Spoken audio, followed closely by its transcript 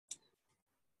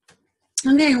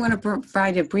Okay, I want to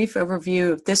provide a brief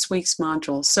overview of this week's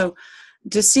module. So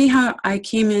to see how I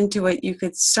came into it, you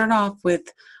could start off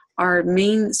with our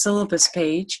main syllabus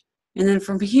page, and then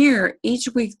from here, each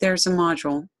week there's a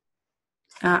module.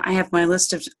 I have my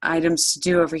list of items to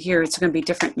do over here. It's going to be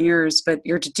different in yours, but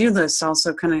your to-do list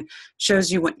also kind of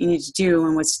shows you what you need to do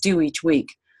and what's due each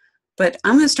week. But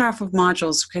I'm going to start off with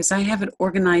modules because I have it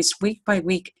organized week by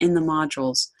week in the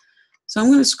modules. So I'm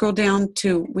going to scroll down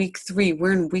to week 3.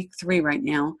 We're in week 3 right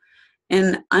now,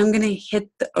 and I'm going to hit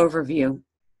the overview.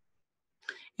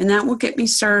 And that will get me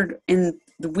started in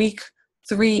the week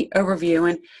 3 overview.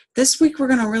 And this week we're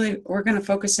going to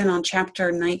focus in on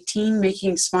chapter 19,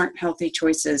 making smart, healthy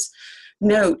choices.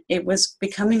 Note, it was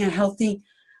becoming a healthy,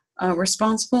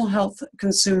 responsible health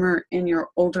consumer in your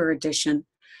older edition.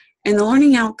 And the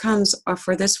learning outcomes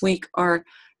for this week are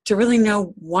to really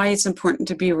know why it's important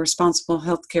to be a responsible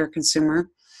healthcare consumer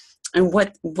and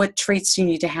what traits you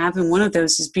need to have. And one of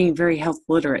those is being very health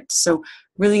literate. So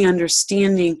really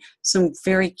understanding some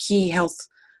very key health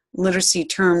literacy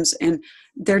terms, and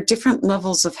there are different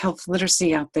levels of health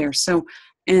literacy out there. So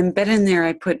embedded in there,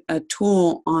 I put a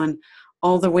tool on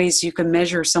all the ways you can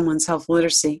measure someone's health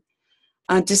literacy.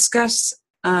 Discuss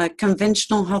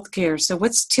conventional healthcare. So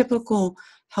what's typical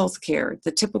healthcare,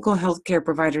 the typical healthcare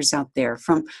providers out there,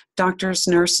 from doctors,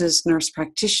 nurses, nurse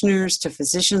practitioners to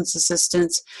physician's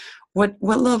assistants. What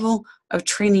level of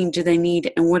training do they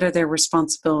need, and what are their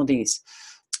responsibilities?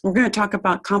 We're going to talk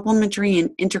about complementary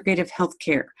and integrative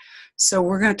healthcare. So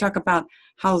we're going to talk about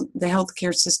how the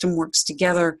healthcare system works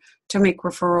together to make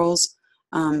referrals,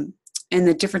 and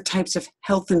the different types of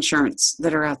health insurance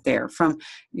that are out there, from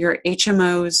your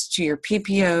HMOs to your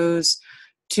PPOs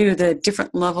to the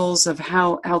different levels of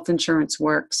how health insurance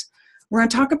works. We're going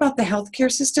to talk about the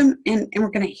healthcare system, and we're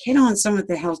going to hit on some of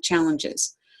the health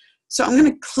challenges. So I'm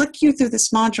going to click you through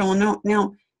this module.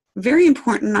 Now, very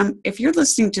important, if you're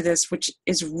listening to this, which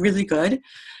is really good,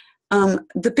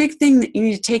 the big thing that you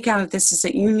need to take out of this is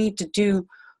that you need to do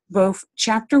both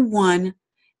chapter 1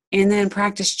 and then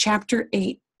practice chapter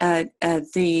 8,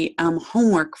 the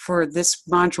homework for this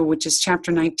module, which is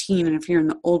chapter 19, and if you're in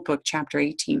the old book, chapter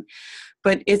 18.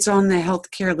 But it's on the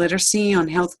healthcare literacy, on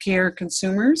healthcare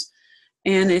consumers,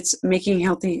 and it's making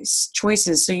healthy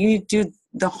choices. So you need to do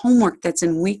the homework that's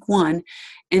in week 1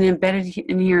 and embedded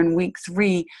in here in week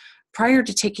 3 prior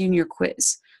to taking your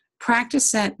quiz.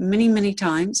 Practice that many, many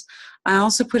times. I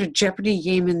also put a Jeopardy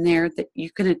game in there that you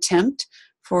can attempt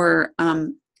for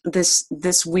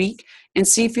this week and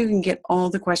see if you can get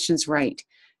all the questions right.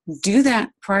 Do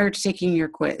that prior to taking your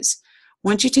quiz.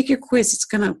 Once you take your quiz, it's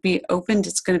going to be opened,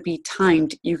 it's going to be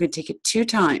timed. You can take it 2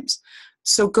 times.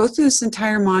 So go through this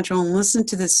entire module and listen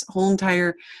to this whole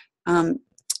entire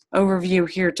overview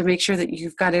here to make sure that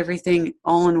you've got everything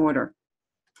all in order.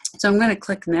 So I'm going to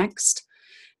click next,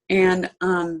 and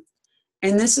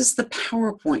this is the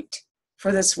PowerPoint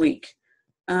for this week.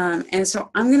 And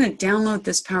so I'm going to download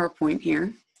this PowerPoint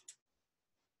here.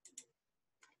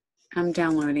 I'm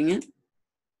downloading it.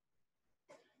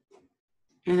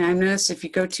 And I notice if you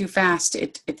go too fast,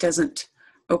 it doesn't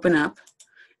open up.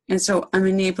 And so I'm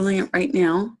enabling it right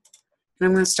now. And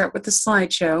I'm going to start with the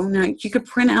slideshow. Now, you could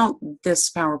print out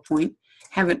this PowerPoint,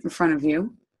 have it in front of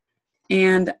you.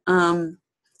 And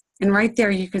right there,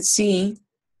 you could see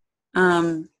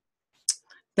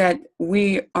that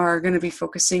we are going to be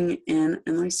focusing in,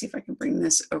 and let me see if I can bring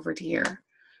this over to here,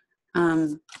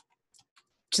 to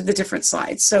the different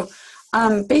slides. So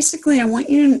basically, I want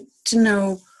you to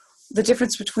know the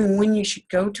difference between when you should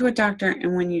go to a doctor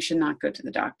and when you should not go to the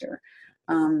doctor.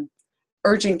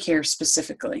 Urgent care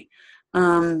specifically.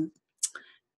 And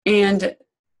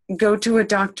go to a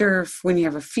doctor when you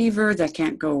have a fever that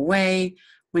can't go away,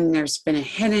 when there's been a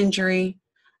head injury.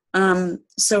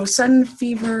 So sudden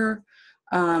fever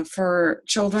for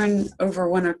children over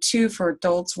 102, for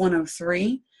adults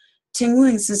 103.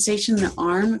 Tingling sensation in the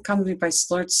arm accompanied by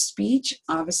slurred speech,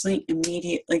 obviously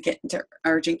immediately get into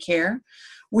urgent care.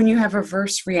 When you have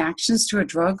adverse reactions to a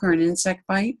drug or an insect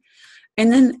bite.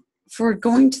 And then for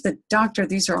going to the doctor,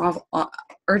 these are all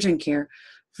urgent care.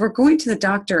 For going to the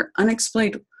doctor,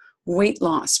 unexplained weight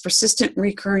loss, persistent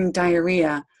recurring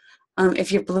diarrhea,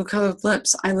 if you have blue-colored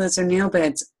lips, eyelids, or nail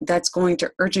beds, that's going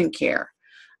to urgent care.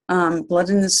 Blood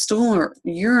in the stool or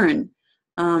urine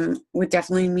would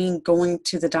definitely mean going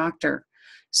to the doctor.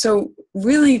 So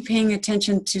really paying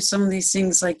attention to some of these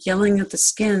things like yelling at the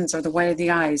skins or the white of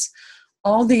the eyes.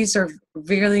 All these are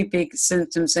really big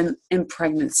symptoms in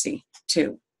pregnancy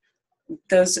too.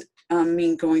 Those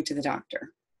mean going to the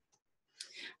doctor.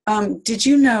 Did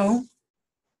you know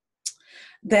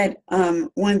that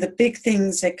one of the big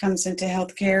things that comes into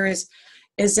healthcare is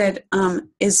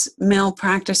is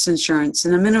malpractice insurance.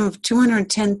 And a minimum of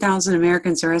 210,000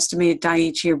 Americans are estimated to die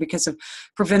each year because of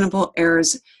preventable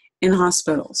errors in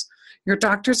hospitals. Your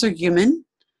doctors are human.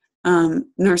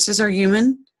 Nurses are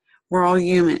human. We're all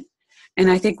human. And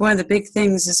I think one of the big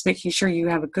things is making sure you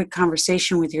have a good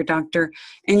conversation with your doctor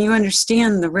and you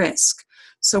understand the risk.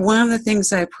 So one of the things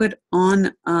that I put on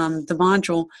the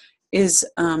module is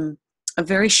a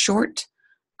very short,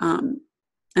 and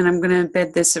I'm going to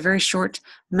embed this, a very short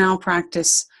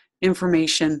malpractice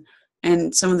information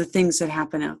and some of the things that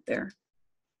happen out there.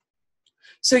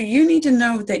 So you need to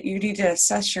know that you need to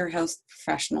assess your health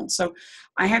professional. So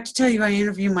I have to tell you, I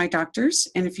interview my doctors,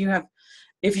 and if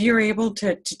you're able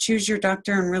to choose your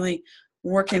doctor and really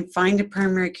work and find a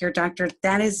primary care doctor,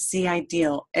 that is the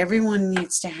ideal. Everyone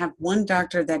needs to have one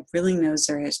doctor that really knows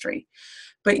their history.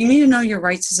 But you need to know your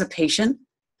rights as a patient.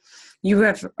 You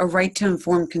have a right to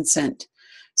informed consent.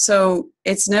 So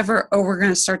it's never, oh, we're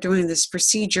going to start doing this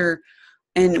procedure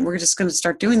and we're just going to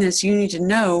start doing this. You need to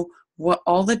know what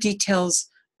all the details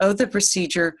of the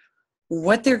procedure,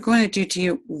 what they're going to do to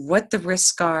you, what the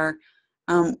risks are,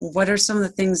 what are some of the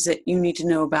things that you need to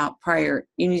know about prior.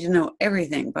 You need to know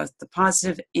everything, both the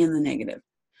positive and the negative.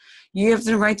 You have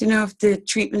the right to know if the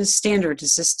treatment is standard.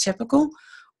 Is this typical?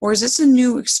 Or is this a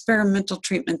new experimental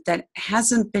treatment that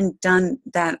hasn't been done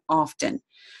that often?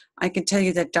 I can tell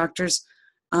you that doctors,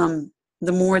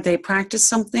 the more they practice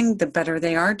something, the better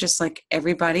they are, just like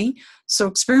everybody. So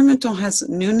experimental has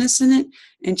newness in it,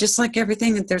 and just like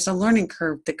everything, there's a learning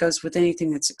curve that goes with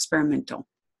anything that's experimental.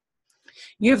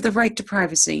 You have the right to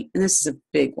privacy, and this is a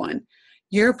big one.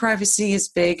 Your privacy is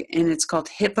big, and it's called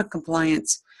HIPAA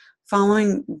compliance,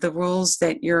 following the rules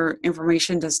that your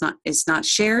information is not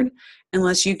shared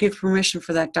unless you give permission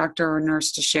for that doctor or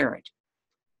nurse to share it.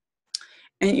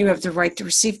 And you have the right to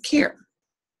receive care.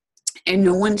 And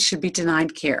no one should be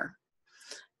denied care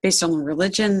based on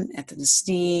religion,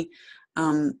 ethnicity,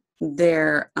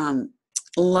 their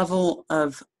level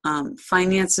of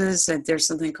finances. And there's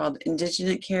something called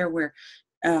indigent care, where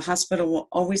a hospital will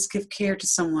always give care to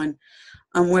someone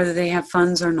whether they have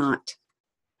funds or not.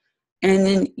 And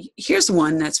then here's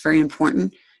one that's very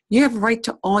important. You have a right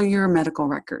to all your medical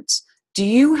records. Do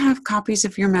you have copies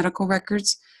of your medical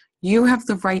records? You have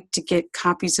the right to get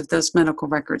copies of those medical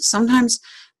records. Sometimes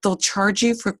they'll charge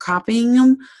you for copying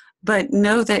them, but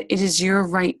know that it is your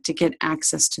right to get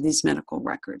access to these medical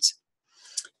records.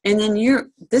 And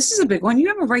then this is a big one. You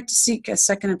have a right to seek a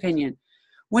second opinion.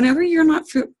 Whenever you're not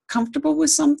comfortable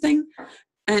with something,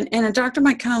 and a doctor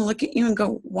might kind of look at you and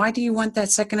go, why do you want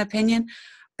that second opinion?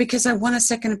 Because I want a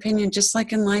second opinion. Just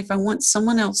like in life, I want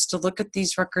someone else to look at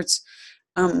these records,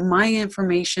 my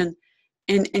information,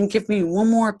 and give me one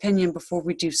more opinion before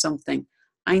we do something.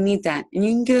 I need that. And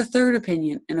you can get a third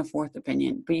opinion and a fourth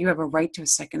opinion, but you have a right to a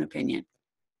second opinion.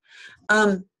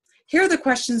 Here are the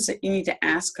questions that you need to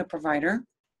ask a provider.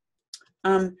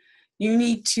 You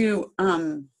need to,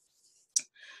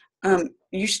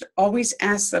 you should always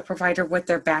ask the provider what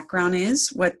their background is,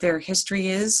 what their history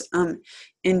is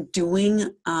in doing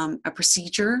a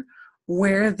procedure,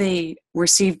 where they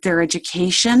received their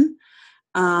education,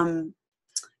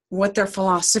 what their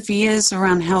philosophy is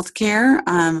around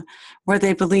healthcare, where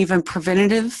they believe in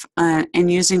preventative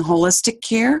and using holistic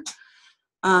care.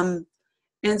 And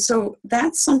so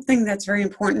that's something that's very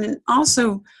important. And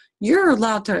also, you're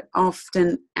allowed to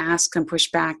often ask and push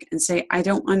back and say, I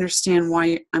don't understand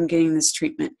why I'm getting this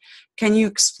treatment. Can you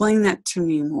explain that to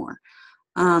me more?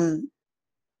 I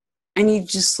need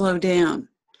to slow down.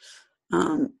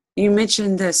 You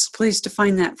mentioned this. Please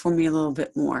define that for me a little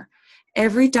bit more.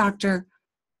 Every doctor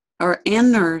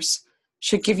and nurse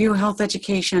should give you a health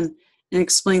education and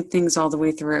explain things all the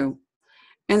way through.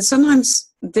 And sometimes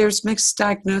there's mixed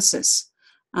diagnosis.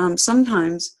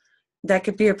 Sometimes that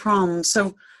could be a problem.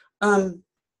 So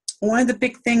one of the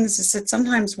big things is that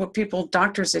sometimes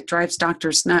it drives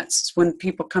doctors nuts when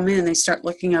people come in and they start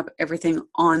looking up everything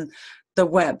on the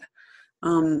web.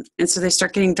 And so they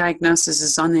start getting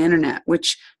diagnoses on the internet,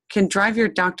 which can drive your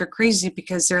doctor crazy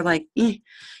because they're like, you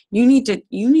need to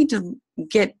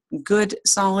get good,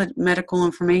 solid medical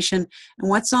information. And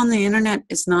what's on the internet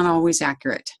is not always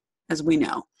accurate, as we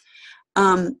know.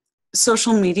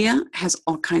 Social media has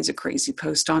all kinds of crazy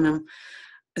posts on them.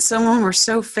 Some of them are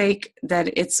so fake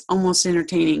that it's almost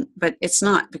entertaining, but it's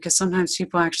not, because sometimes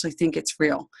people actually think it's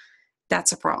real.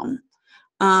 That's a problem.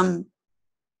 I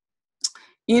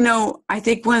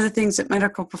think one of the things that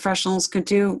medical professionals can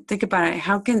do, think about it,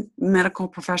 how can medical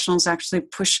professionals actually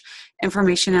push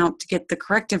information out to get the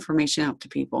correct information out to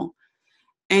people?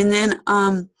 And then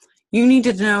you need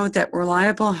to know that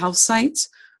reliable health sites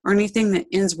or anything that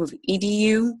ends with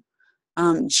edu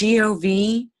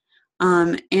GOV,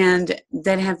 and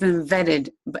that have been vetted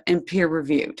and peer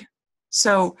reviewed.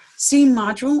 So see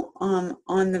module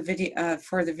on the video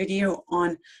for the video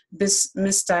on this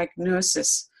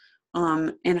misdiagnosis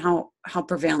and how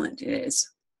prevalent it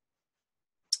is.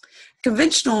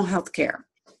 Conventional healthcare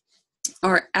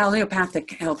or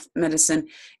allopathic health medicine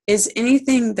is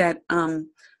anything that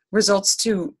results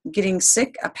to getting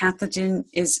sick. A pathogen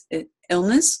is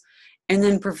illness, and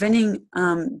then preventing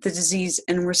the disease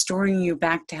and restoring you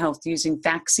back to health using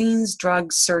vaccines,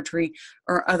 drugs, surgery,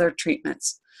 or other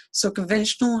treatments. So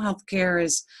conventional healthcare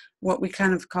is what we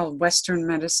kind of call Western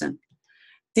medicine.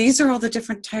 These are all the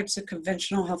different types of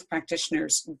conventional health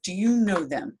practitioners. Do you know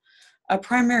them? A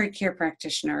primary care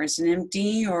practitioner is an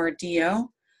MD or a DO.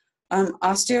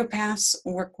 Osteopaths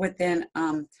work within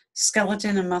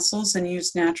skeleton and muscles and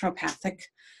use naturopathic.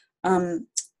 And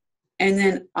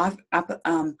then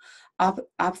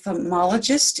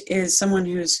ophthalmologist is someone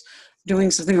who's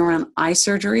doing something around eye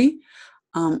surgery.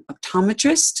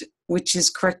 Optometrist, which is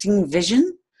correcting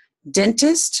vision.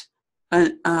 Dentist,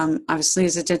 obviously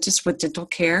is a dentist with dental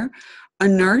care. A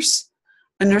nurse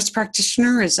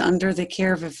practitioner is under the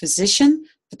care of a physician,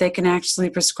 but they can actually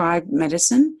prescribe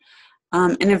medicine.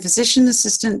 And a physician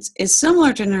assistant is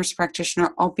similar to a nurse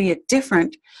practitioner, albeit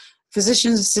different.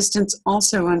 Physician assistants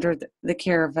also under the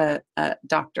care of a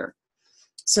doctor.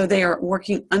 So they are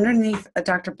working underneath a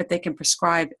doctor, but they can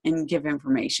prescribe and give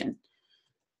information.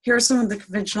 Here are some of the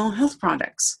conventional health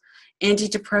products.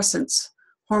 Antidepressants,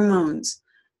 hormones,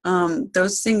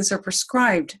 those things are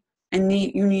prescribed and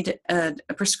you need a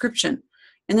prescription.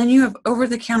 And then you have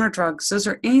over-the-counter drugs. Those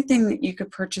are anything that you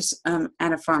could purchase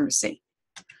at a pharmacy.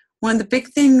 One of the big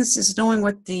things is knowing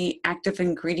what the active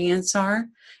ingredients are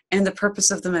and the purpose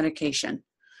of the medication.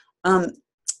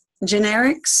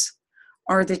 Generics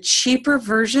are the cheaper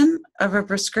version of a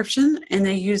prescription, and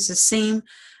they use the same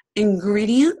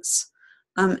ingredients,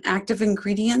 active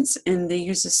ingredients, and they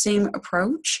use the same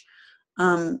approach,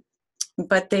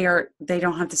 but they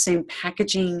don't have the same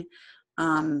packaging,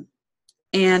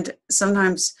 and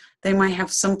sometimes they might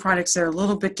have some products that are a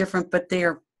little bit different, but they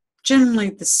are generally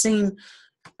the same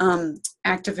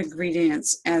active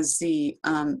ingredients as the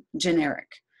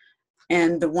generic,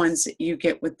 and the ones that you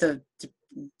get with the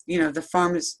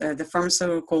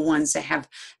pharmaceutical ones that have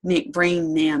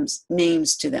brand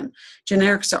names to them.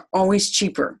 Generics are always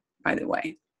cheaper, by the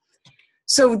way.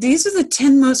 So these are the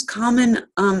 10 most common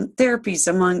therapies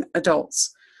among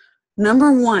adults.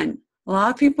 Number one, a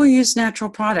lot of people use natural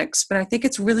products, but I think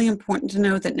it's really important to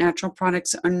know that natural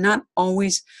products are not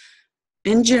always,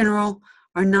 in general,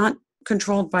 are not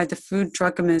controlled by the Food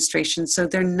Drug Administration, so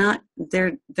they're not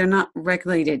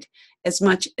regulated as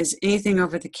much as anything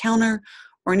over the counter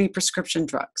or any prescription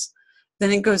drugs.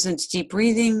 Then it goes into deep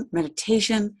breathing,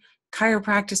 meditation,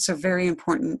 chiropractic are very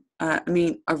important. Are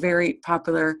very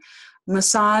popular.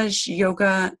 Massage,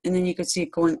 yoga, and then you can see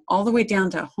it going all the way down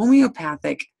to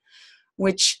homeopathic,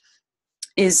 which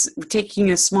is taking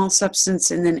a small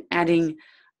substance and then adding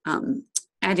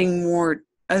more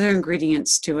other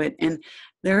ingredients to it. And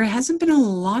there hasn't been a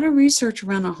lot of research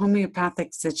around a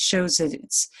homeopathic that shows that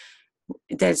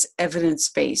it's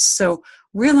evidence-based. So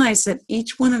realize that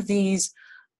each one of these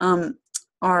are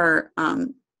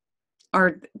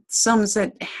some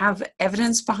that have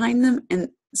evidence behind them and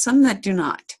some that do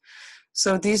not.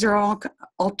 So these are all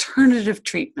alternative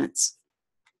treatments.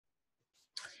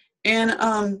 And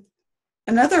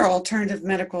another alternative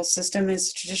medical system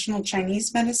is traditional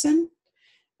Chinese medicine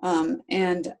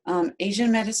and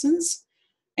Asian medicines.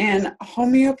 And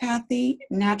homeopathy,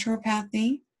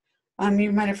 naturopathy,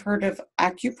 you might have heard of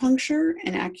acupuncture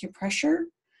and acupressure.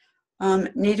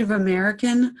 Native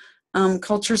American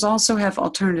cultures also have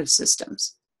alternative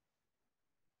systems.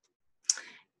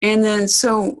 And then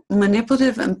so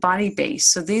manipulative and body-based.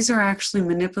 So these are actually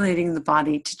manipulating the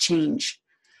body to change.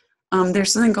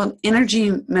 There's something called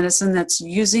energy medicine that's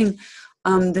using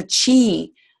the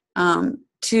qi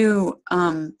to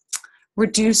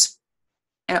reduce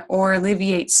or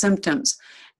alleviate symptoms.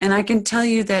 And I can tell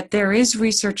you that there is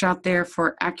research out there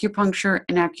for acupuncture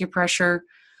and acupressure,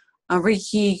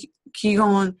 Reiki,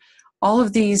 Qigong, all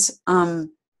of these,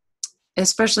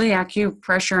 especially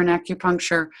acupressure and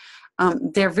acupuncture,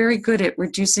 they're very good at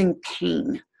reducing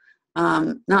pain.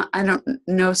 I don't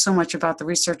know so much about the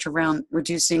research around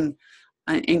reducing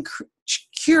and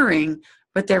curing,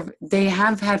 but they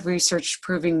have had research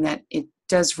proving that it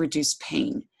does reduce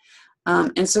pain.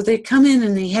 And so they come in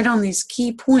and they hit on these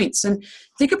key points. And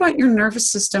think about your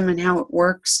nervous system and how it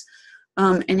works,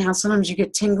 and how sometimes you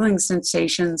get tingling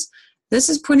sensations. This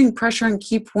is putting pressure on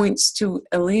key points to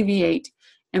alleviate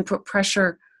and put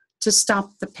pressure to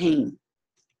stop the pain.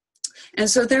 And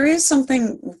so there is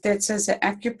something that says that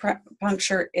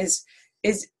acupuncture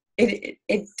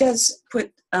it does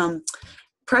put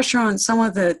pressure on some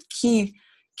of the key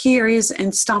areas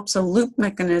and stops a loop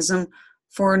mechanism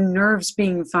for nerves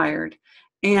being fired.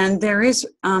 And there is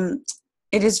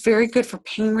it is very good for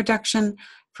pain reduction,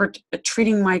 for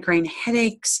treating migraine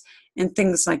headaches and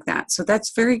things like that. So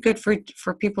that's very good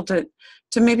for people to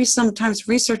maybe sometimes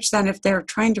research that if they're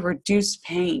trying to reduce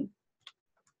pain.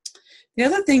 The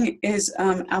other thing is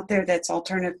out there that's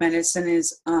alternative medicine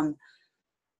is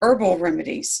herbal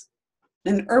remedies.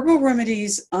 And herbal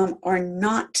remedies are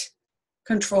not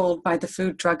controlled by the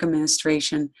Food Drug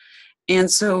Administration. And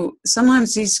so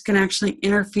sometimes these can actually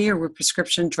interfere with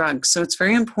prescription drugs. So it's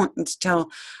very important to tell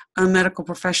a medical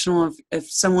professional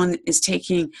if someone is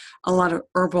taking a lot of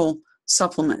herbal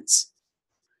supplements.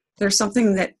 There's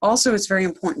something that also is very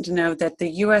important to know, that the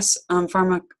U.S.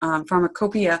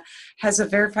 Pharmacopoeia has a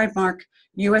verified mark,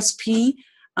 USP.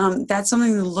 That's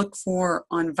something to look for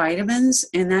on vitamins,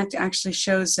 and that actually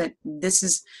shows that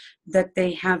that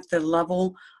they have the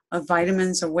level of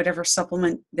vitamins or whatever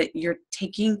supplement that you're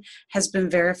taking has been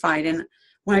verified. And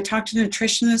when I talk to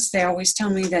nutritionists, they always tell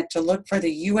me that to look for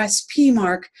the USP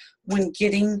mark when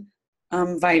getting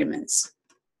vitamins.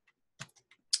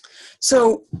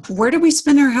 So where do we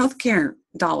spend our healthcare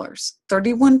dollars?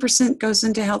 31% goes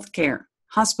into healthcare,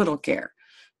 hospital care,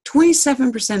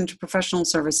 27% into professional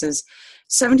services,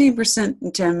 17%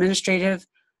 into administrative,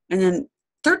 and then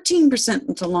 13%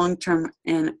 into long-term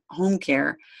and home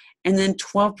care, and then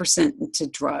 12% into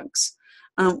drugs,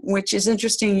 which is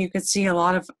interesting. You could see a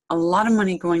lot of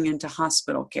money going into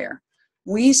hospital care.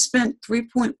 We spent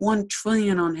 $3.1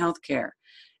 trillion on healthcare,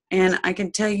 and I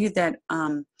can tell you that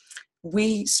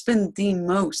we spend the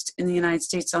most in the United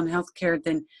States on healthcare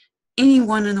than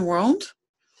anyone in the world,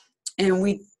 and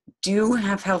we do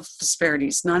have health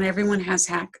disparities. Not everyone has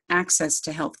access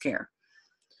to healthcare.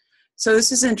 So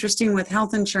this is interesting with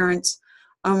health insurance.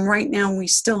 Right now, we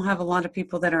still have a lot of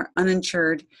people that are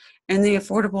uninsured, and the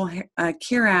Affordable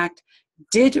Care Act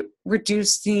did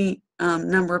reduce the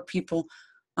number of people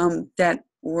that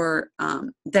are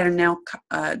now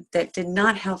that did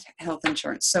not have health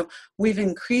insurance. So we've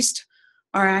increased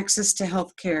our access to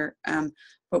health care,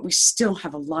 but we still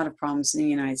have a lot of problems in the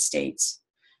United States.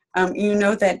 You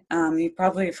know that you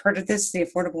probably have heard of this, the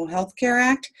Affordable Health Care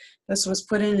Act. This was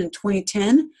put in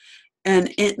 2010,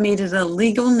 and it made it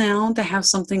illegal now to have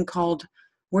something called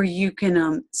where you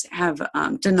can have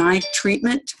denied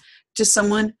treatment to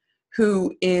someone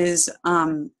who is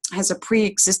has a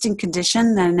pre-existing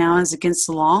condition that now is against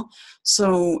the law.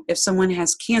 So if someone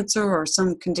has cancer or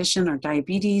some condition or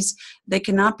diabetes, they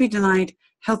cannot be denied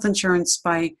health insurance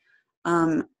by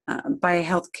a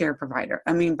healthcare provider.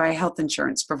 By a health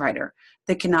insurance provider.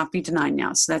 They cannot be denied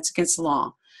now. So that's against the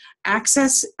law.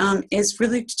 Access is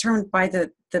really determined by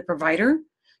the provider.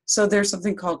 So there's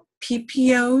something called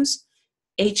PPOs,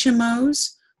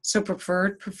 HMOs, so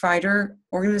preferred provider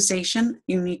organization.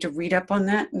 You need to read up on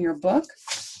that in your book.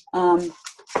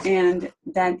 And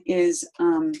that is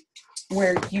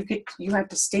where you have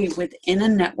to stay within a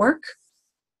network.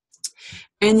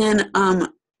 And then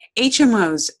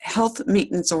HMOs, health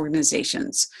maintenance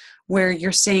organizations, where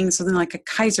you're staying something like a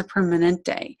Kaiser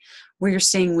Permanente, where you're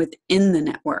staying within the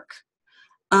network.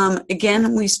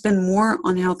 Again, we spend more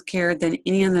on healthcare than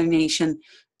any other nation,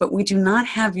 but we do not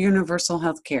have universal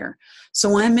healthcare. So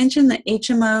when I mentioned the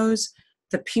HMOs,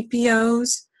 the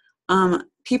PPOs,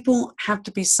 people have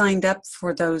to be signed up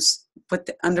for those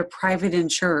under private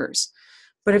insurers.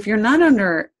 But if you're not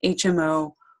under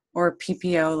HMO or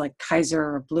PPO like Kaiser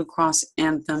or Blue Cross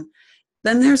Anthem,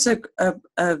 then there's a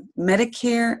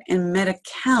Medicare and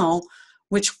Medi-Cal,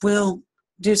 which will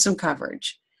do some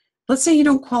coverage. Let's say you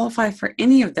don't qualify for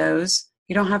any of those.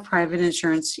 You don't have private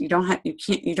insurance. You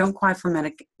don't qualify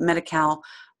for Medi-Cal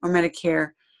or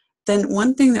Medicare. Then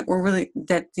one thing that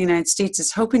the United States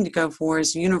is hoping to go for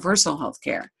is universal health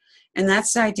care. And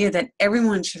that's the idea that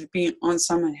everyone should be on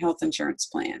some health insurance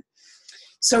plan.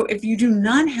 So if you do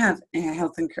not have a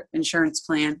health insurance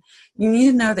plan, you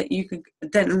need to know that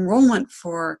that enrollment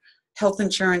for health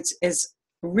insurance is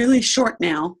really short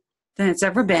now than it's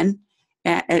ever been.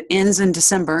 It ends in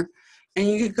December. And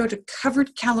you could go to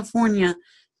Covered California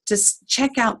to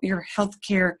check out your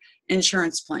healthcare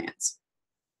insurance plans.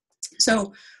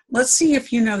 So let's see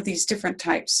if you know these different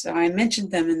types. So I mentioned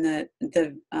them in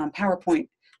the PowerPoint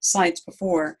slides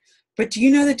before, but do you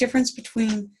know the difference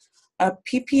between a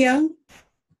PPO,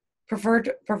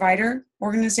 preferred provider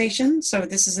organization? So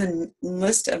this is a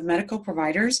list of medical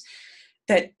providers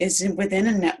that is within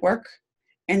a network,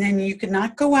 and then you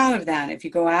cannot go out of that. If you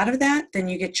go out of that, then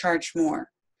you get charged more.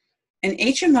 An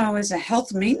HMO is a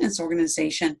health maintenance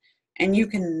organization, and you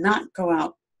cannot go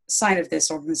outside of this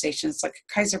organization. It's like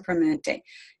a Kaiser Permanente.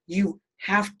 You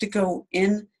have to go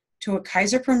in to a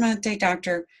Kaiser Permanente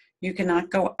doctor. You cannot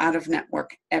go out of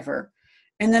network ever.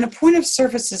 And then a point of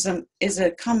service is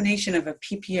a combination of a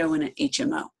PPO and an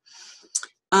HMO.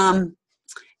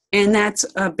 And that's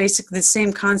basically the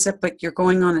same concept, but you're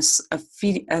going on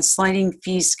a sliding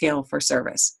fee scale for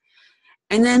service.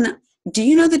 And then, do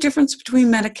you know the difference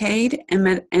between Medicaid and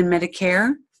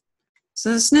Medicare?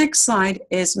 So this next slide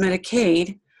is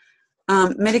Medicaid.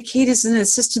 Medicaid is an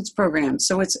assistance program,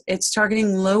 so it's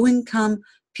targeting low-income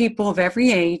people of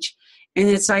every age, and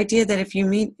it's the idea that if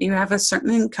you have a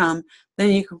certain income, then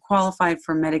you can qualify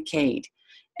for Medicaid.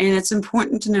 And it's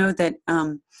important to know that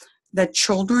that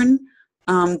children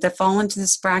that fall into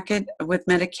this bracket with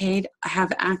Medicaid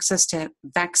have access to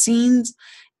vaccines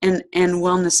and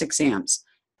wellness exams.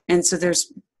 And so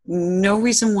there's no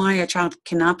reason why a child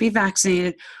cannot be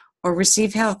vaccinated or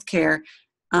receive health care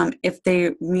if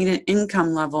they meet an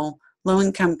income level, low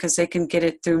income, because they can get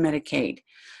it through Medicaid.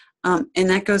 And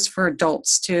that goes for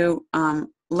adults too,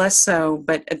 less so,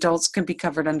 but adults can be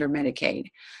covered under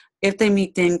Medicaid if they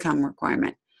meet the income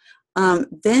requirement.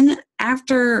 Then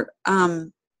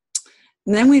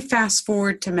we fast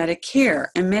forward to Medicare,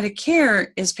 and Medicare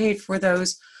is paid for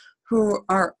those who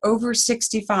are over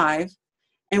 65.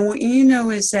 And what you know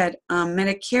is that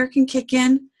Medicare can kick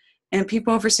in, and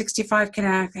people over 65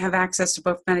 can have access to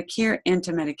both Medicare and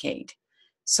to Medicaid.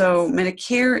 So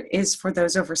Medicare is for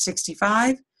those over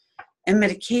 65, and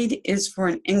Medicaid is for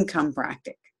an income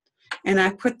bracket. And I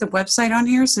put the website on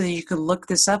here so that you can look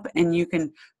this up and you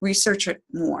can research it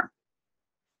more.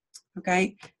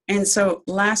 Okay, and so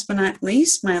last but not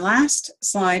least, my last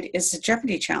slide is the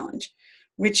Jeopardy Challenge,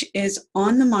 which is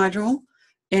on the module,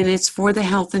 and it's for the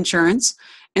health insurance.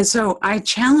 And so I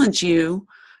challenge you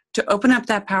to open up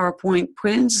that PowerPoint,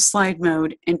 put it into slide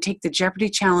mode, and take the Jeopardy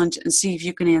Challenge and see if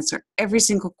you can answer every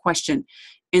single question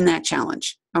in that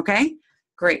challenge. Okay,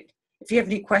 great. If you have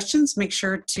any questions, make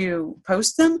sure to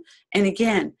post them. And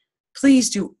again, please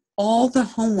do all the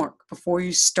homework before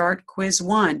you start quiz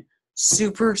 1.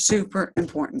 Super, super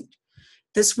important.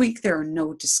 This week, there are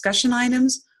no discussion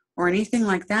items or anything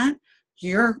like that.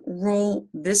 Your role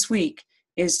this week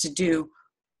is to do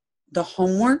the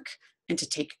homework and to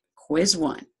take quiz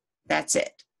 1. That's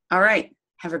it. All right.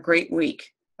 Have a great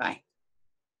week. Bye.